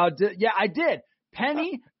about, yeah, I did.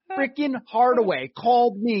 Penny freaking Hardaway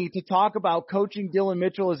called me to talk about coaching Dylan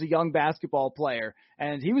Mitchell as a young basketball player,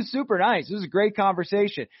 and he was super nice. It was a great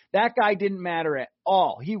conversation. That guy didn't matter at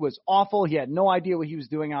all. He was awful. He had no idea what he was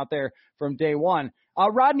doing out there from day one.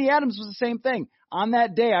 Rodney Adams was the same thing. On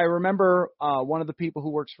that day, I remember one of the people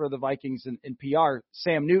who works for the Vikings in PR,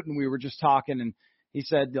 Sam Newton, we were just talking, and he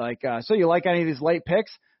said, so you like any of these late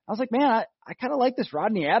picks? I was like, man, I kind of like this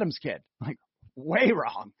Rodney Adams kid. Like, way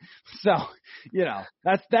wrong. So,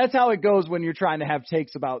 that's how it goes when you're trying to have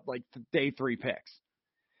takes about like the day 3 picks.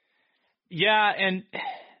 Yeah, and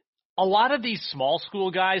a lot of these small school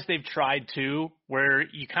guys they've tried too, where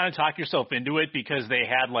you kind of talk yourself into it because they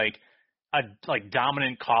had like a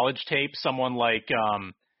dominant college tape, someone like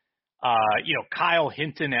Kyle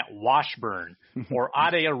Hinton at Washburn or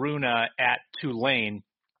Ade Aruna at Tulane.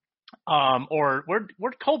 Or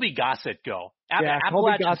where'd Colby Gossett go?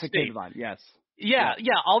 Colby Gossett came on, yes. Yeah,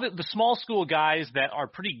 all the small school guys that are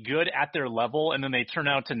pretty good at their level, and then they turn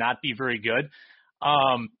out to not be very good.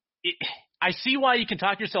 I see why you can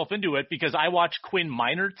talk yourself into it because I watch Quinn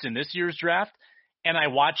Meinertz in this year's draft, and I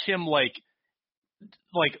watch him like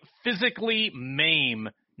physically maim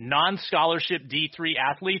non-scholarship D3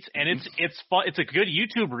 athletes, and it's fun. It's a good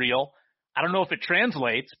YouTube reel. I don't know if it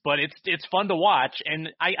translates, but it's fun to watch, and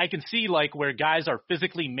I can see like where guys are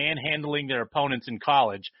physically manhandling their opponents in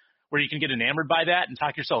college, where you can get enamored by that and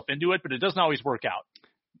talk yourself into it, but it doesn't always work out.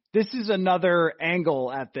 this is another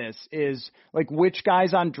angle at this is like which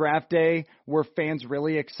guys on draft day were fans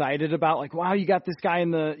really excited about, like, wow, you got this guy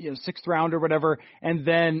in the 6th round or whatever. And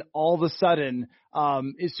then all of a sudden,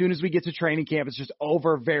 as soon as we get to training camp, it's just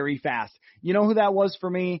over very fast. You know who that was for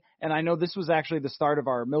me? And I know this was actually the start of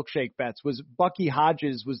our milkshake bets, was Bucky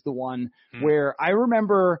Hodges was the one where I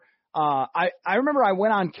remember, I remember I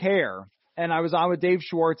went on Care and I was on with Dave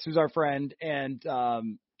Schwartz, who's our friend, and,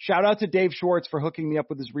 shout out to Dave Schwartz for hooking me up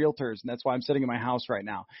with his realtors, and that's why I'm sitting in my house right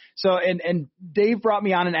now. So, and Dave brought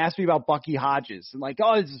me on and asked me about Bucky Hodges, and like,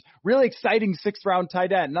 oh, this is really exciting 6th round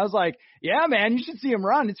tight end. And I was like, yeah, man, you should see him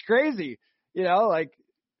run. It's crazy. Like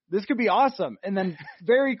this could be awesome. And then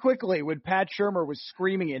very quickly when Pat Shurmur was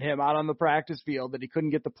screaming at him out on the practice field that he couldn't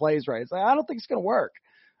get the plays right, it's like, I don't think it's going to work.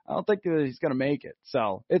 I don't think he's going to make it.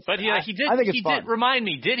 So it's. But yeah, he did. I think it's fun. Did remind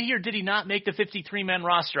me. Did he or did he not make the 53-man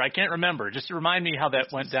roster? I can't remember. Just to remind me how that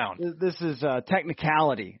went down. This is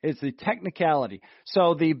technicality. It's a technicality.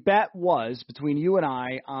 So the bet was between you and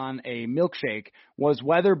I on a milkshake was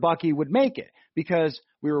whether Bucky would make it, because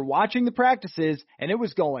we were watching the practices and it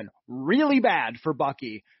was going really bad for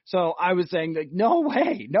Bucky. So I was saying, like, no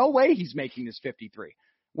way he's making this 53.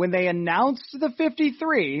 When they announced the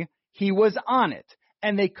 53, he was on it.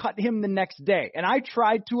 And they cut him the next day. And I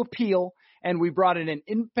tried to appeal, and we brought in an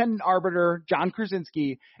independent arbiter, John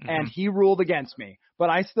Krasinski, and he ruled against me. But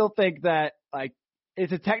I still think that, like,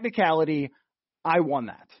 it's a technicality. I won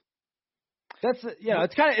that. That's,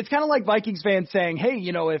 it's kind of like Vikings fans saying, hey,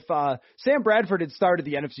 if Sam Bradford had started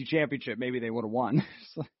the NFC Championship, maybe they would have won.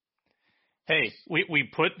 Hey, we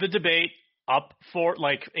put the debate up for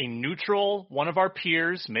like a neutral, one of our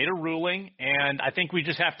peers made a ruling, and I think we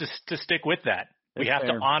just have to stick with that. We have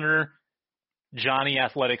to honor Johnny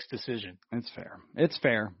Athletic's decision. It's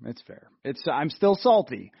fair. I'm still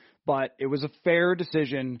salty, but it was a fair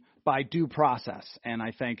decision by due process, and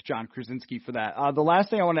I thank John Krasinski for that. The last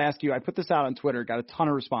thing I want to ask you, I put this out on Twitter, got a ton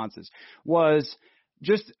of responses, was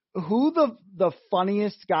just who the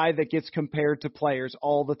funniest guy that gets compared to players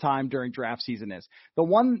all the time during draft season is. The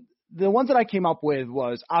ones that I came up with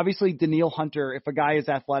was obviously Danielle Hunter, if a guy is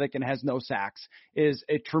athletic and has no sacks, is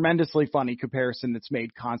a tremendously funny comparison that's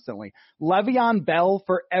made constantly. Le'Veon Bell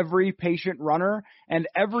for every patient runner, and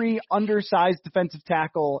every undersized defensive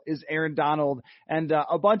tackle is Aaron Donald. And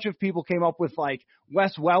a bunch of people came up with like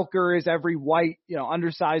Wes Welker is every white,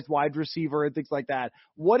 undersized wide receiver and things like that.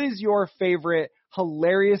 What is your favorite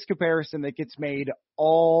hilarious comparison that gets made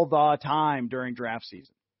all the time during draft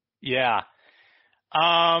season? Yeah.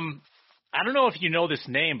 I don't know if you know this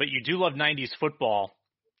name, but you do love 90s football.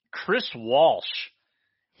 Chris Walsh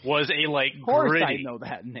was a of course gritty. I know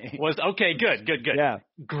that name. Okay, good. Yeah.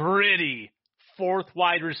 Gritty, 4th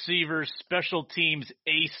wide receiver, special teams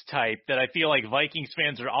ace type that I feel like Vikings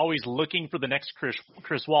fans are always looking for the next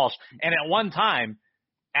Chris Walsh. And at one time,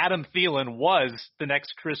 Adam Thielen was the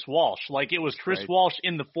next Chris Walsh. Like, it was Chris Walsh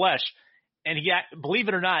in the flesh. And he, believe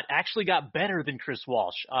it or not, actually got better than Chris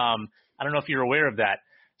Walsh. I don't know if you're aware of that.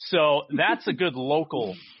 So that's a good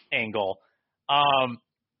local angle. On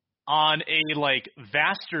a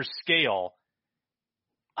vaster scale,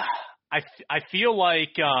 I feel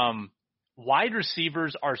like wide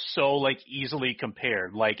receivers are so easily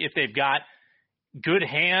compared. Like if they've got good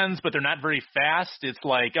hands but they're not very fast, it's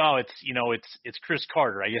like, oh, it's Chris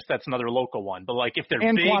Carter. I guess that's another local one. But if they're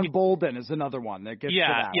big, Anquan Bolden is another one that gets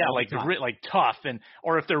tough,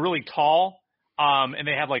 or if they're really tall. And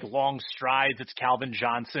they have long strides. It's Calvin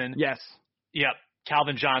Johnson. Yes. Yep.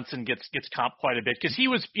 Calvin Johnson gets comped quite a bit because he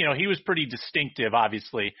was pretty distinctive,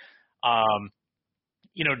 obviously.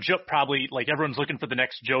 Joe, probably everyone's looking for the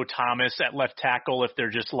next Joe Thomas at left tackle if they're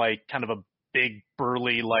just kind of a big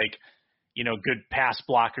burly, good pass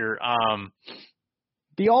blocker.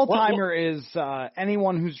 The all-timer is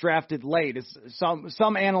anyone who's drafted late. Is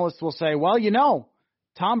some analysts will say, well,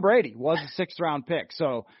 Tom Brady was a 6th round pick,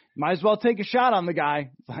 so might as well take a shot on the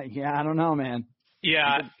guy. It's like, yeah, I don't know, man.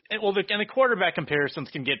 Yeah, and the quarterback comparisons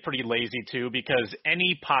can get pretty lazy too, because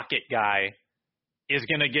any pocket guy is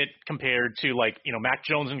going to get compared to Mac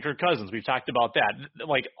Jones and Kirk Cousins. We've talked about that.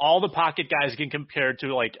 All the pocket guys get compared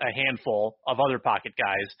to a handful of other pocket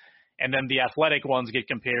guys, and then the athletic ones get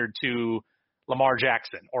compared to Lamar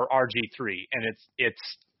Jackson or RG3, and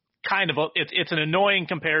it's kind of it's an annoying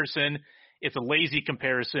comparison. It's a lazy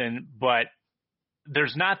comparison, but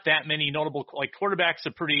there's not that many notable – quarterback's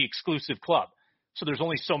a pretty exclusive club. So there's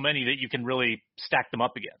only so many that you can really stack them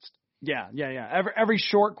up against. Yeah. Every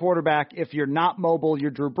short quarterback, if you're not mobile, you're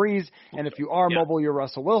Drew Brees, and if you are mobile, you're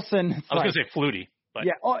Russell Wilson. I was going to say Flutie. But.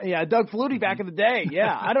 Yeah, Doug Flutie back in the day.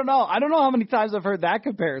 Yeah, I don't know how many times I've heard that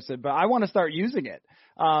comparison, but I want to start using it.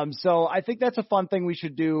 So I think that's a fun thing we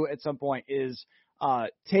should do at some point is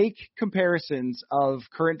take comparisons of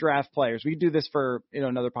current draft players. We could do this for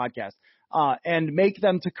another podcast and make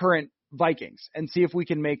them to current Vikings and see if we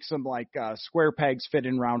can make some like square pegs fit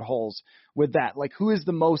in round holes with that. Like who is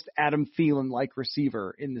the most Adam Thielen like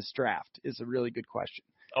receiver in this draft is a really good question.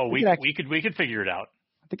 Oh, we could figure it out.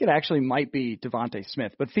 I think it actually might be Devontae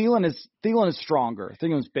Smith, but Thielen is stronger.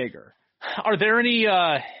 Thielen's bigger. Are there any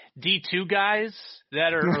D2 guys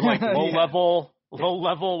that are like low level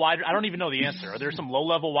wide? I don't even know the answer. Are there some low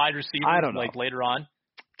level wide receivers I don't know. like later on?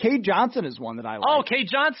 Cade Johnson is one that I like. Oh, Cade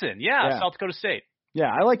Johnson. Yeah, South Dakota State. Yeah,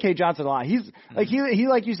 I like Cade Johnson a lot. He's like he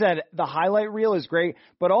like you said, the highlight reel is great,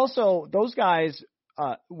 but also those guys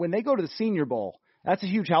when they go to the Senior Bowl, that's a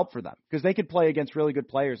huge help for them because they could play against really good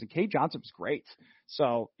players, and Cade Johnson was great.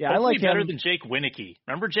 So yeah, hopefully I like him better than Jake Winicki.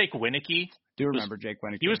 Remember Jake Winicki? Do remember Jake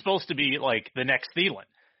Winicki? He was supposed to be like the next Thielen,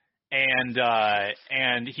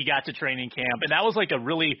 and he got to training camp, and that was like a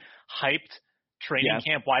really hyped training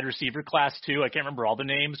camp wide receiver class too. I can't remember all the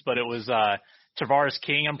names, but it was Tavares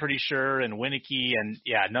King, I'm pretty sure, and Winicki, and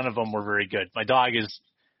none of them were very good. My dog is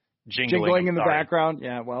jingling in the background.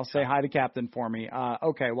 Yeah, well, say hi to Captain for me.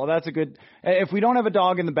 Okay, well, that's a good – if we don't have a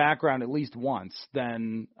dog in the background at least once,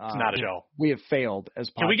 then it's not a show. We have failed as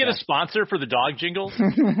podcast. Can we get a sponsor for the dog jingles?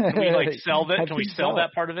 Can we like sell that? Can we sell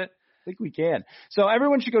that part of it? I think we can. So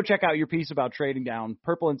everyone should go check out your piece about trading down,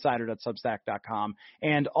 purpleinsider.substack.com.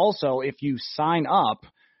 And also, if you sign up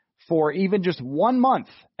for even just 1 month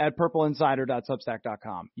at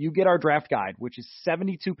purpleinsider.substack.com, you get our draft guide, which is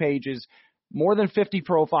 72 pages, more than 50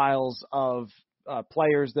 profiles of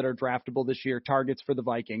players that are draftable this year, targets for the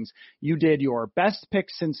Vikings. You did your best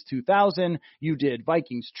picks since 2000. You did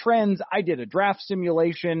Vikings trends. I did a draft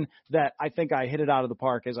simulation that I think I hit it out of the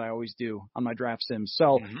park, as I always do on my draft sims.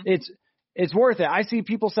 So it's worth it. I see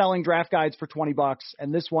people selling draft guides for $20,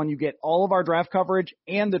 and this one you get all of our draft coverage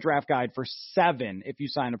and the draft guide for $7 if you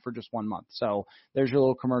sign up for just 1 month. So there's your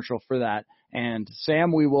little commercial for that. And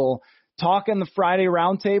Sam, we will talk in the Friday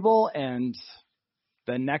roundtable, and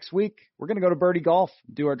then next week we're going to go to Birdie Golf,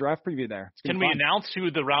 do our draft preview there. Can we announce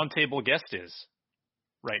who the roundtable guest is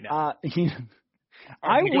right now?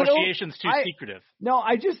 Are negotiations too secretive? No,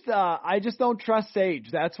 I just don't trust Sage.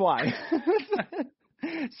 That's why.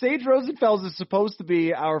 Sage Rosenfels is supposed to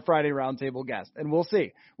be our Friday roundtable guest, and we'll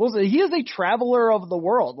see. He is a traveler of the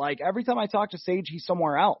world. Like every time I talk to Sage, he's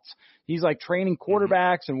somewhere else. He's like training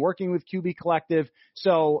quarterbacks and working with QB Collective.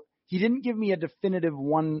 So he didn't give me a definitive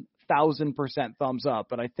 1,000% thumbs up,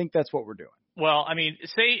 but I think that's what we're doing. Well, I mean,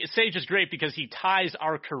 Sage is great because he ties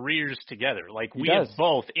our careers together. Like we have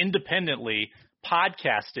both independently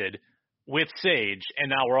podcasted with Sage, and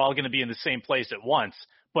now we're all going to be in the same place at once.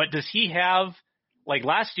 But does he have, like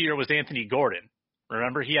last year was Anthony Gordon.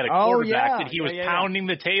 Remember, he had a quarterback that he was pounding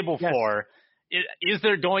the table for. Is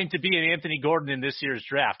there going to be an Anthony Gordon in this year's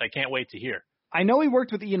draft? I can't wait to hear. I know he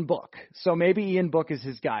worked with Ian Book, so maybe Ian Book is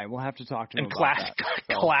his guy. We'll have to talk to him about that.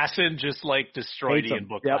 And Klassen just like destroyed Ian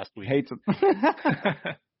Book last week. Hates him.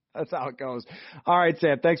 That's how it goes. All right,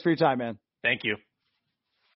 Sam. Thanks for your time, man. Thank you.